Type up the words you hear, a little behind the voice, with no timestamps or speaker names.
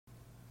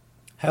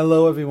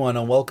Hello, everyone,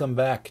 and welcome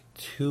back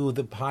to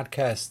the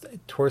podcast,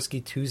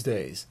 Torsky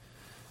Tuesdays.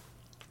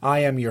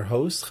 I am your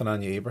host,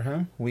 Hananya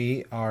Abraham.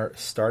 We are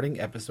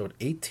starting episode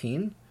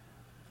 18.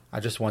 I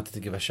just wanted to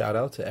give a shout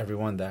out to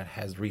everyone that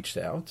has reached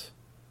out,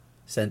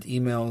 sent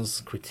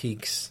emails,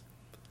 critiques,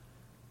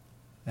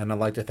 and I'd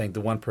like to thank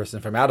the one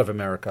person from out of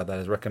America that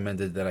has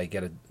recommended that I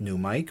get a new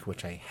mic,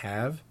 which I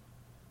have.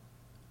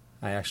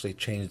 I actually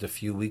changed a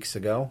few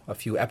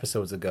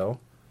episodes ago.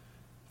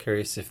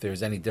 Curious if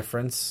there's any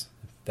difference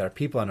that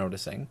people are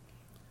noticing.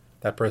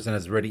 That person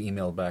has already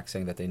emailed back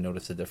saying that they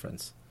noticed a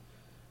difference.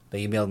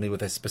 They emailed me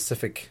with a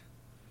specific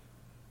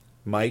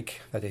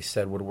mic that they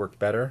said would work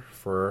better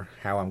for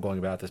how I'm going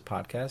about this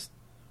podcast.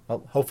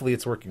 Well, hopefully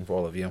it's working for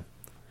all of you.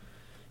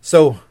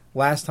 So,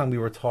 last time we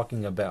were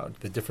talking about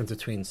the difference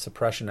between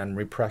suppression and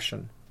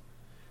repression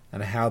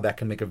and how that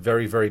can make a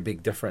very, very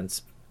big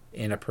difference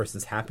in a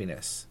person's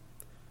happiness.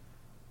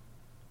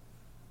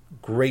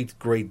 Great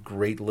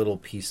little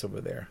piece over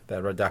there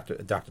that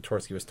Dr.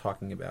 Torsky was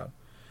talking about.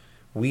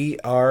 We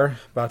are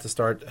about to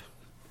start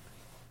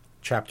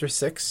chapter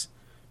 6,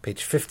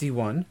 page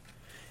 51,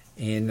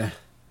 in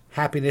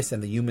Happiness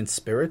and the Human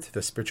Spirit,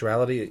 the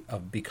spirituality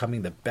of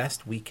becoming the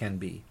best we can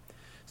be.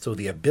 So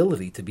the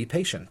ability to be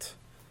patient.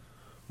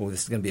 Oh,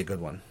 this is going to be a good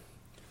one.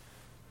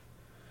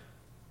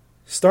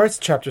 Starts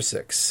chapter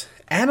 6.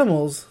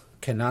 Animals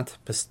cannot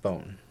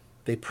postpone.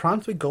 They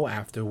promptly go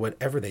after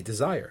whatever they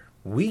desire.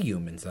 We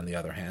humans, on the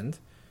other hand,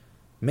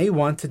 may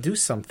want to do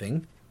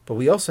something, but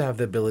we also have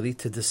the ability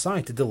to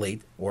decide to delay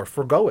or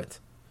forego it.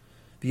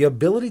 The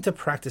ability to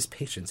practice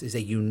patience is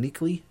a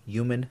uniquely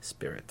human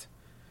spirit.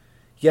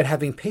 Yet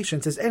having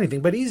patience is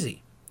anything but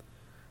easy.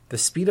 The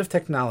speed of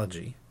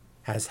technology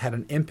has had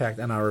an impact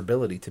on our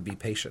ability to be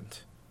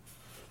patient.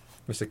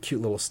 There's a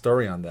cute little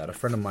story on that. A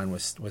friend of mine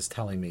was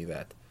telling me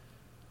that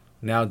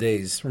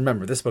nowadays,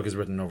 remember, this book is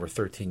written over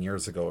 13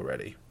 years ago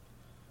already.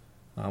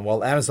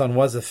 While Amazon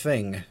was a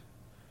thing,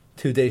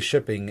 2-day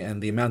shipping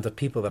and the amount of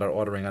people that are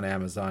ordering on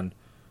Amazon,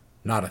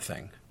 not a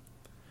thing.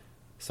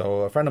 So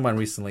a friend of mine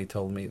recently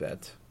told me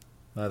that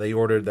they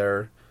ordered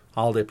their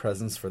holiday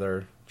presents for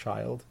their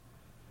child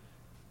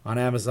on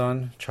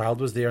Amazon.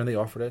 Child was there and they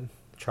offered it.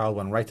 Child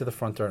went right to the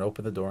front door and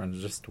opened the door and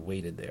just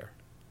waited there.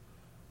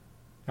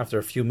 After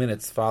a few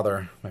minutes,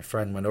 my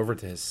friend, went over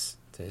to his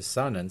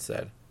son and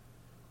said,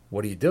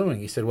 "What are you doing?"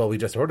 He said, "Well, we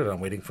just ordered it. I'm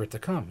waiting for it to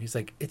come." He's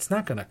like, "It's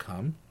not going to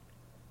come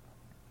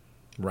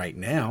right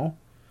now.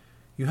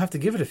 You have to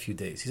give it a few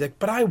days." He's like,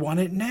 "But I want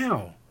it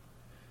now."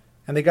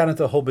 And they got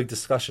into a whole big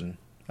discussion.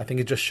 I think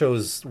it just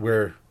shows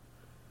where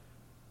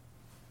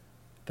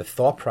the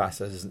thought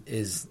process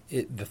is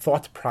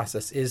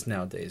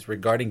nowadays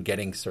regarding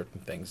getting certain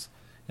things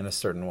in a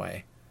certain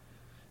way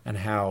and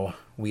how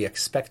we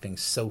expect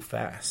things so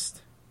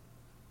fast.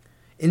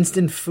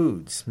 Instant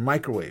foods,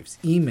 microwaves,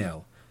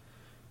 email,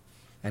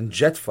 and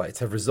jet flights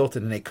have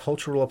resulted in a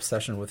cultural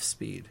obsession with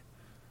speed.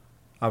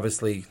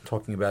 Obviously,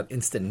 talking about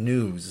instant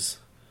news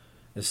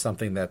is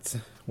something that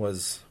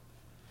was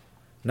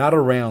not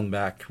around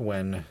back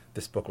when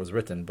this book was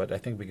written, but I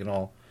think we can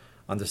all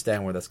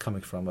understand where that's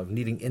coming from, of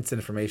needing instant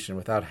information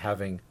without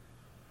having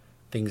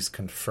things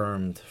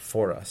confirmed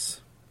for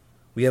us.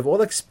 We have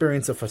all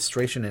experienced a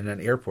frustration in an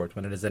airport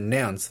when it is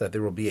announced that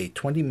there will be a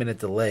 20-minute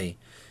delay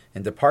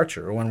in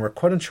departure, or when we're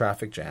caught in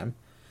traffic jam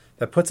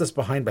that puts us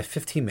behind by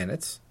 15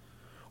 minutes,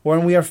 or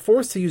when we are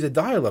forced to use a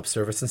dial-up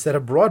service instead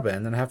of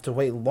broadband and have to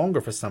wait longer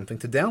for something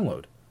to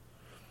download.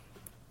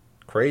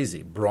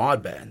 Crazy.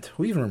 Broadband.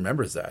 Who even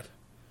remembers that?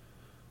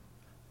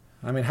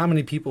 I mean, how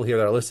many people here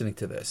that are listening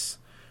to this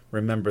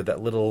remember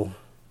that little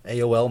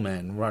AOL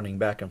man running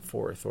back and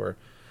forth, or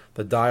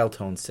the dial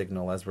tone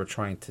signal as we're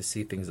trying to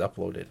see things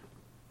uploaded?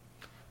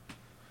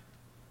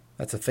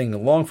 That's a thing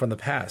long from the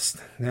past.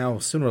 Now,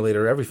 sooner or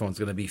later, every phone's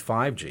going to be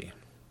 5G.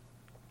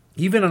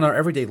 Even in our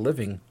everyday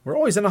living, we're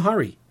always in a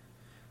hurry.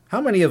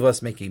 How many of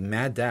us make a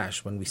mad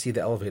dash when we see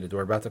the elevator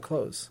door about to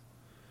close?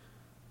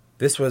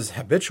 This was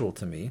habitual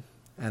to me,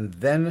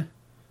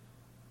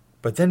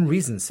 but then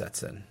reason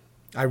sets in.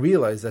 I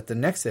realized that the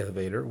next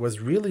elevator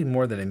was really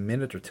more than a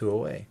minute or two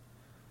away.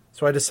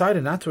 So I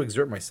decided not to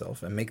exert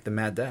myself and make the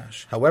mad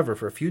dash. However,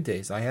 for a few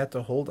days, I had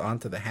to hold on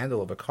to the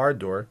handle of a car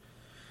door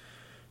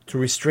to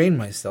restrain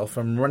myself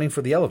from running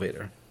for the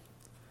elevator.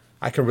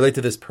 I can relate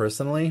to this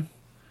personally.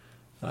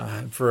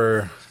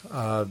 For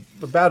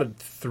about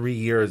 3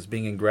 years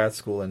being in grad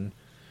school in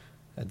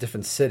a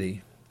different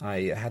city,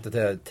 I had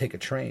to take a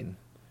train.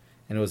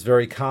 And it was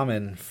very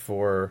common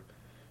for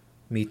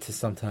me to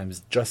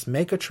sometimes just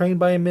make a train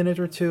by a minute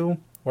or two,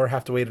 or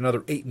have to wait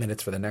another 8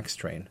 minutes for the next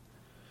train.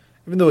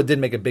 Even though it did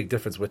make a big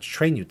difference which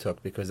train you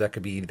took, because that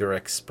could be either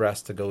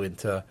express to go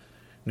into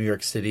New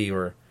York City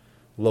or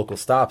local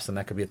stops, and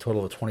that could be a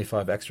total of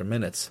 25 extra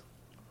minutes.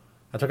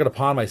 I took it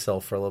upon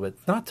myself for a little bit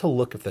not to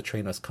look if the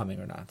train was coming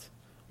or not.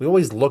 We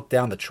always look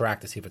down the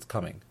track to see if it's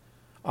coming.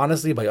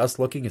 Honestly, by us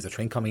looking, is the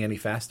train coming any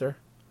faster?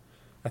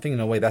 I think in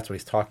a way that's what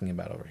he's talking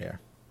about over here.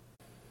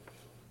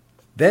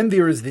 Then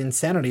there is the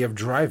insanity of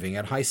driving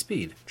at high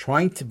speed,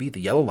 trying to beat the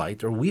yellow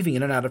light or weaving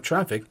in and out of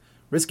traffic,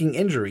 risking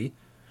injury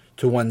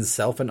to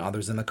oneself and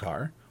others in the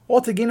car,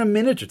 all to gain a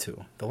minute or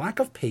two. The lack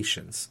of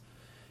patience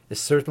is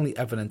certainly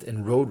evident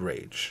in road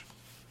rage.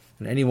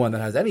 And anyone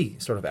that has any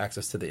sort of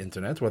access to the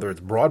internet, whether it's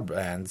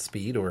broadband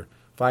speed or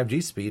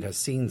 5G speed, has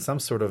seen some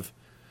sort of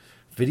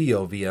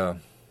video via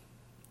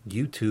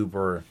YouTube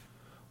or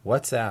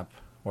WhatsApp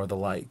or the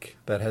like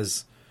that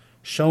has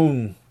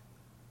shown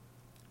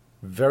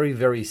very,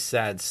 very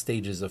sad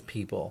stages of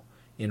people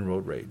in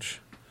road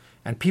rage.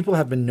 And people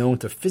have been known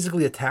to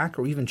physically attack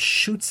or even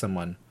shoot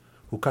someone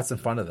who cuts in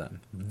front of them.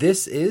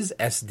 This is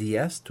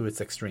SDS to its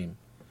extreme.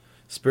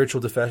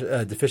 Spiritual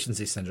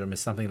deficiency syndrome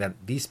is something that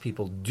these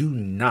people do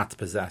not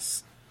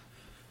possess.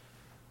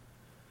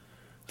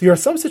 There are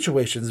some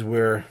situations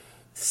where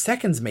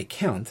seconds may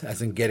count,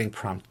 as in getting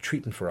prompt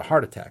treatment for a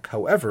heart attack.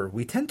 However,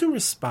 we tend to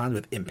respond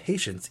with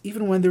impatience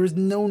even when there is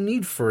no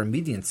need for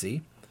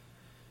immediacy.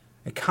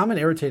 A common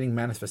irritating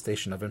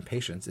manifestation of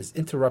impatience is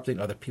interrupting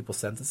other people's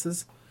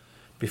sentences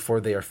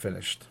before they are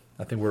finished.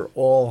 I think we're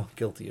all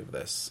guilty of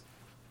this,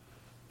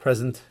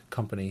 present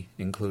company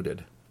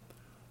included.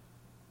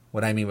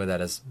 What I mean by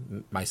that is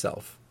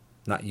myself,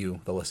 not you,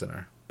 the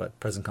listener, but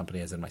present company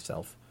as in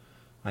myself.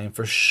 I am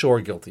for sure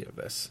guilty of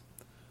this.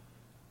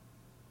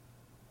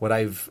 What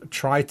I've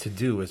tried to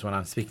do is when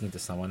I'm speaking to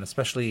someone,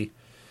 especially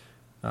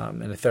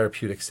in a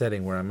therapeutic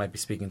setting where I might be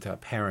speaking to a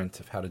parent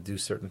of how to do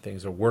certain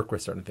things or work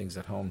with certain things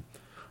at home,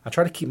 I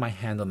try to keep my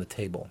hand on the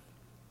table.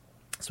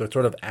 So it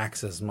sort of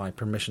acts as my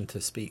permission to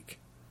speak.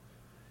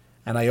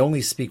 And I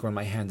only speak when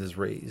my hand is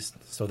raised.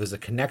 So there's a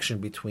connection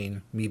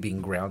between me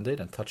being grounded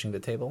and touching the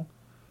table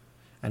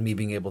and me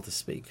being able to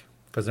speak.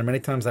 Because there are many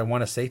times I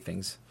want to say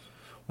things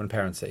when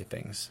parents say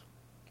things.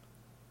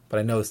 But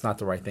I know it's not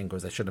the right thing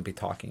because I shouldn't be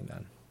talking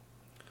then.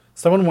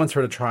 Someone once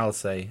heard a child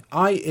say,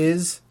 "I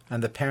is,"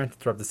 and the parent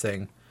interrupted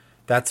saying,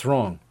 "That's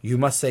wrong. You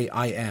must say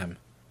I am."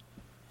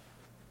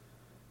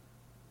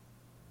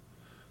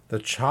 The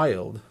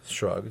child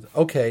shrugged.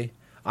 "Okay,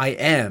 I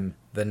am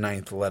the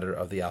 9th letter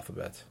of the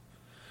alphabet."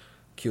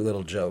 Cute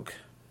little joke.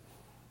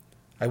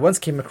 I once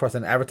came across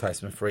an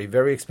advertisement for a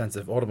very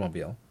expensive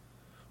automobile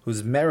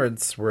whose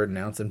merits were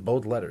announced in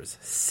bold letters.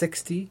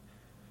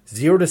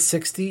 0 to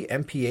 60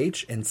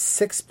 mph in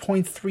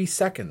 6.3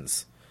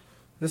 seconds.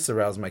 This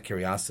aroused my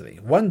curiosity.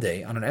 One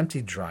day, on an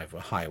empty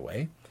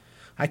highway,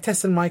 I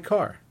tested my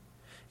car.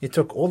 It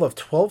took all of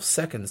 12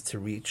 seconds to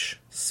reach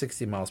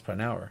 60 miles per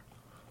hour.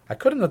 I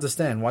couldn't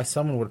understand why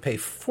someone would pay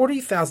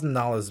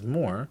 $40,000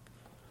 more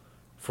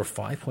for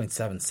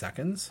 5.7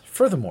 seconds.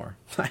 Furthermore,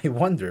 I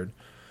wondered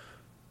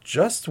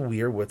just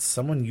where would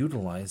someone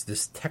utilize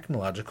this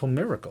technological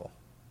miracle?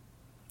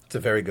 It's a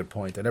very good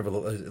point. I never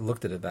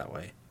looked at it that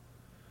way.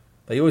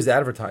 They always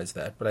advertise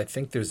that, but I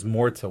think there's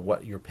more to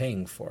what you're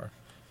paying for.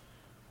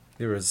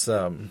 There was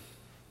a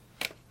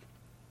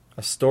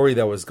story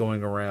that was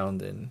going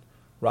around in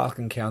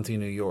Rockland County,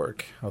 New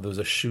York. There was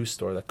a shoe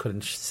store that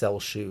couldn't sell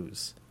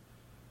shoes.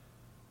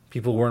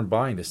 People weren't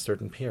buying this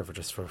certain pair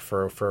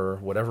for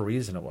whatever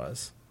reason it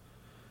was.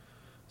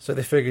 So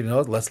they figured,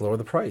 let's lower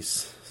the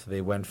price. So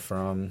they went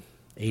from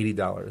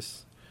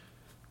 $80,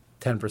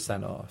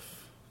 10%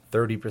 off,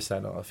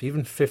 30% off,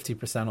 even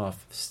 50%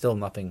 off. Still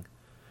nothing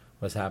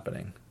was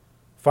happening.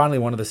 Finally,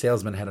 one of the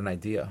salesmen had an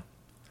idea.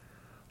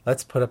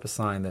 Let's put up a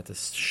sign that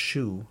this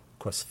shoe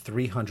costs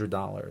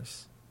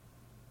 $300,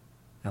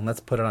 and let's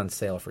put it on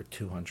sale for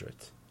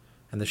 $200.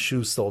 And the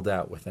shoe sold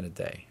out within a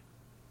day.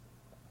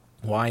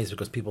 Why? Is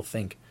because people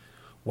think,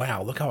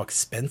 wow, look how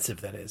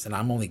expensive that is, and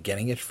I'm only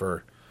getting it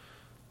for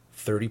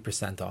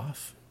 30%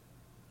 off,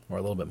 or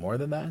a little bit more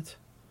than that.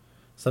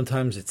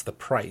 Sometimes it's the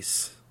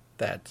price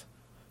that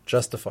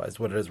justifies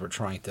what it is we're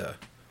trying to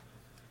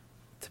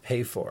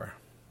pay for.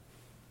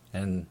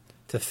 And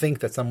to think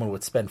that someone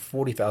would spend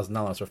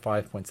 $40,000 for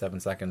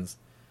 5.7 seconds,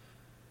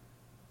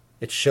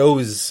 it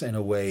shows in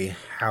a way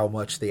how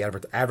much the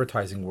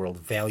advertising world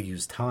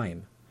values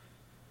time.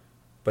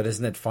 But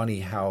isn't it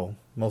funny how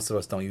most of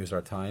us don't use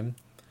our time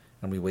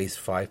and we waste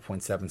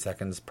 5.7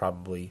 seconds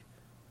probably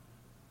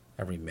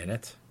every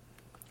minute?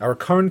 Our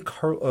current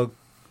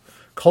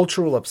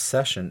cultural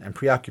obsession and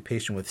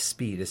preoccupation with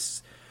speed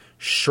is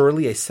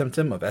surely a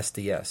symptom of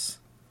SDS.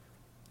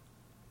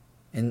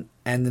 And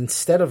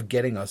instead of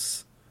getting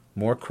us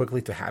more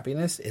quickly to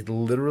happiness, it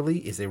literally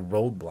is a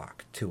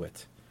roadblock to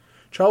it.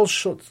 Charles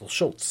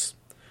Schulz,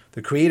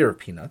 the creator of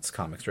Peanuts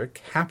comic strip,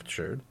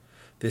 captured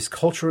this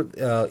cultural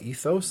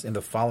ethos in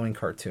the following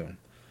cartoon.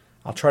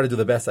 I'll try to do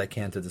the best I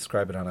can to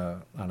describe it on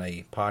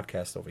a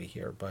podcast over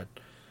here. But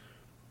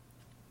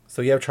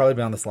so you have Charlie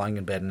Brown that's lying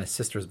in bed, and his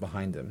sister is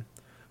behind him.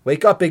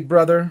 "Wake up, big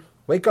brother!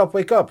 Wake up,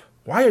 wake up!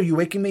 Why are you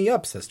waking me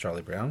up?" says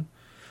Charlie Brown.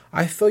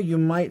 "I thought you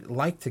might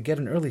like to get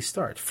an early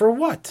start." "For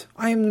what?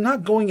 I am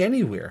not going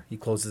anywhere." He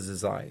closes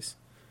his eyes.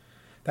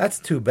 "That's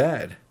too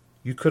bad.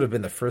 You could have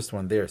been the first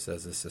one there,"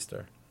 says his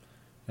sister.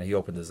 And he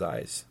opened his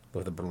eyes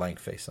with a blank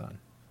face on.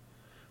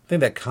 I think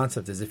that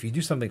concept is if you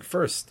do something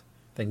first,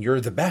 then you're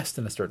the best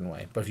in a certain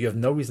way. But if you have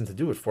no reason to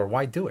do it for,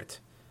 why do it?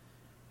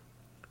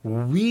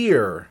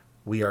 Where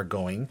we are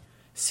going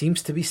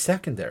seems to be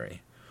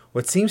secondary.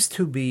 What seems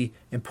to be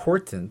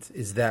important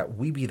is that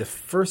we be the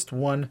first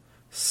one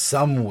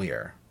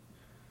somewhere.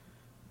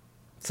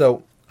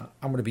 So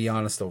I'm going to be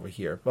honest over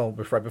here. Well,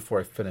 right before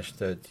I finish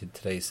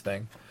today's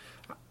thing,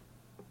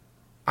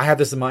 I have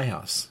this in my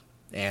house,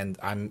 and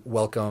I'm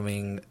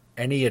welcoming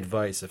any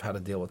advice of how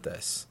to deal with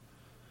this.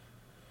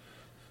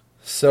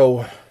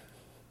 So,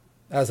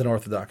 as an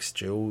Orthodox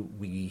Jew,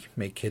 we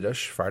make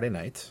Kiddush Friday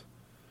night,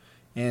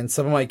 and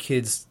some of my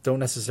kids don't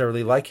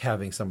necessarily like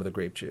having some of the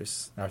grape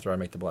juice after I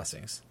make the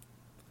blessings.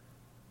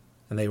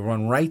 And they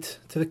run right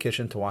to the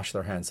kitchen to wash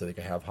their hands so they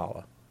can have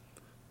challah.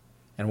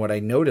 And what I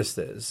noticed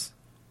is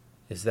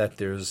that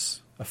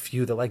there's a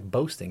few that like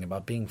boasting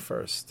about being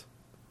first.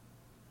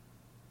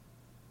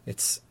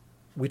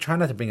 We try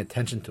not to bring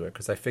attention to it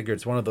because I figure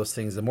it's one of those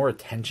things, the more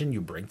attention you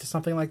bring to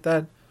something like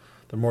that,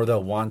 the more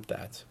they'll want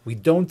that. We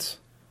don't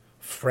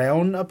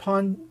frown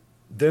upon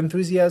the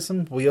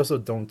enthusiasm, but we also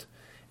don't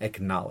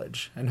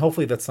acknowledge. And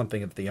hopefully that's something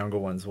that the younger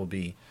ones will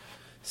be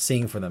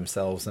seeing for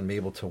themselves and be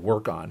able to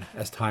work on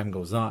as time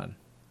goes on.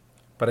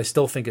 But I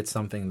still think it's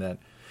something that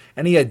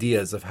any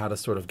ideas of how to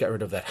sort of get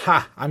rid of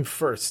that, I'm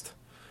first,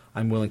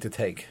 I'm willing to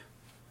take.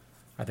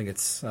 I think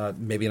it's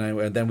maybe,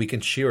 and then we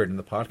can share it in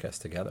the podcast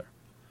together.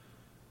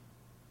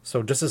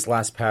 So just this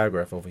last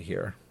paragraph over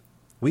here,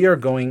 where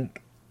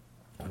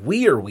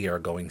we are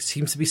going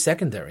seems to be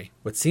secondary.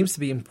 What seems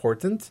to be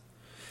important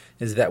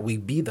is that we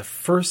be the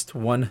first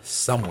one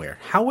somewhere.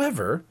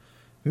 However,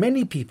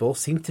 many people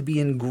seem to be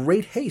in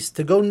great haste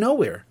to go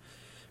nowhere.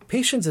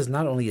 Patience is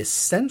not only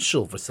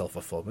essential for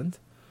self-fulfillment,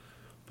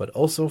 but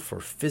also for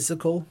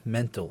physical,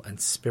 mental, and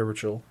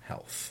spiritual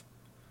health.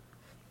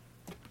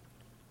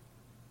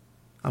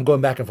 I'm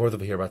going back and forth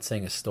over here about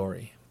saying a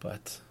story,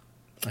 but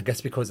I guess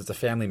because it's a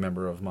family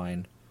member of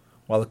mine,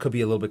 while it could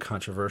be a little bit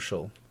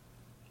controversial,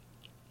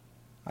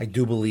 I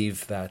do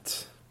believe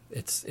that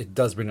it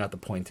does bring out the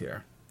point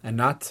here. And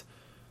not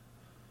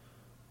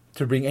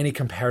to bring any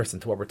comparison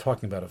to what we're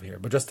talking about over here,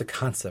 but just the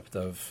concept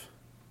of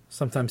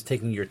sometimes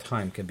taking your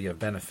time can be of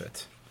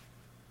benefit.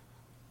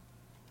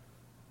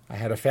 I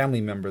had a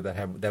family member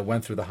that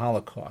went through the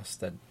Holocaust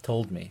that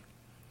told me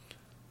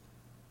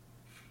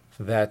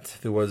that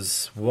there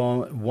was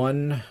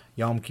one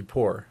Yom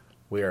Kippur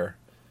where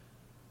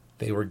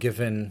they were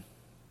given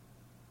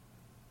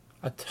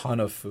a ton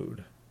of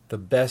food, the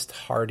best,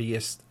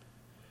 heartiest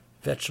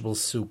vegetable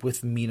soup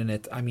with meat in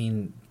it. I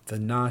mean, the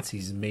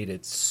Nazis made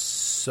it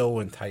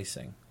so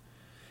enticing.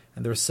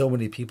 And there were so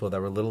many people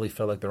that were literally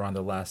felt like they were on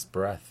their last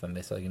breath, and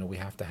they said, we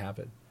have to have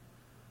it.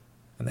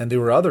 And then there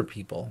were other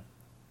people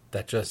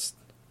that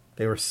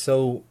they were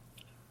so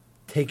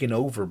taken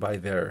over by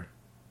their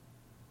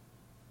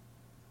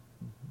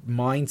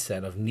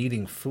mindset of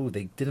needing food,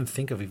 they didn't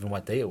think of even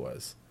what day it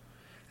was.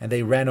 And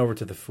they ran over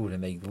to the food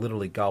and they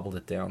literally gobbled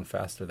it down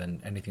faster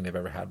than anything they've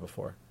ever had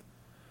before.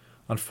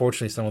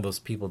 Unfortunately, some of those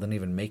people didn't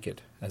even make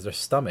it, as their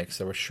stomachs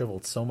that were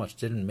shriveled so much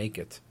didn't make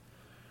it.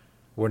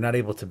 Were not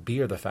able to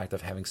bear the fact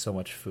of having so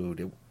much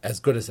food, as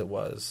good as it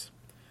was.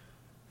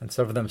 And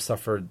some of them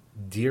suffered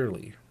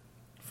dearly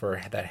for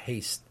that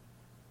haste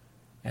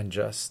and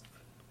just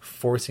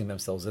forcing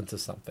themselves into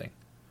something,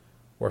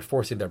 or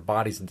forcing their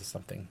bodies into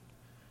something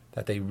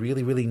that they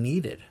really, really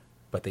needed,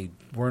 but they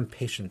weren't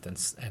patient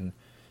and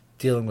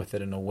dealing with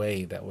it in a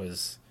way that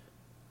was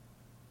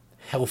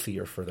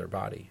healthier for their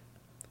body.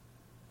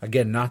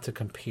 Again, not to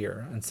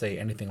compare and say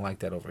anything like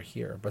that over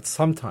here, but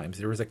sometimes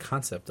there is a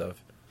concept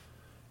of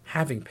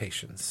having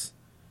patience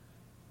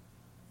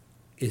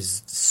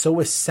is so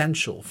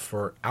essential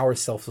for our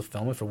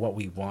self-fulfillment, for what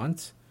we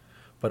want,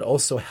 but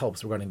also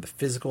helps regarding the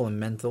physical and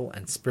mental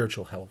and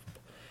spiritual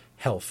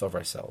health of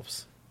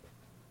ourselves.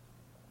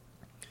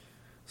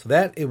 So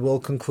that it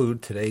will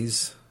conclude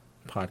today's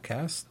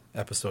podcast,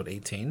 episode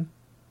 18.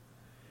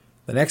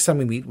 The next time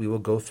we meet, we will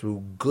go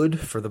through good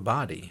for the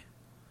body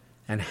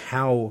and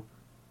how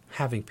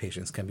having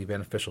patience can be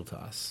beneficial to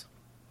us.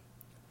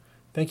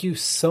 Thank you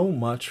so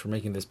much for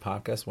making this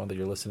podcast one that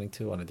you're listening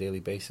to on a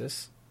daily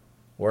basis,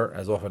 or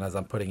as often as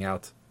I'm putting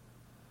out.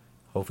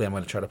 Hopefully I'm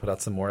going to try to put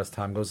out some more as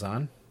time goes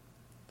on.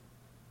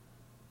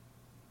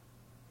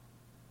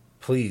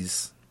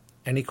 Please,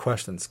 any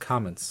questions,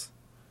 comments,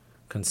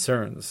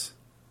 concerns,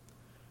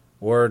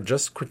 or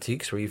just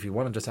critiques, or if you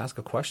want to just ask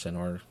a question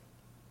or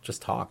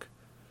just talk,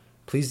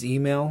 please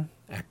email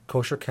at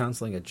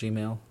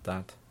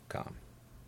koshercounseling@gmail.com.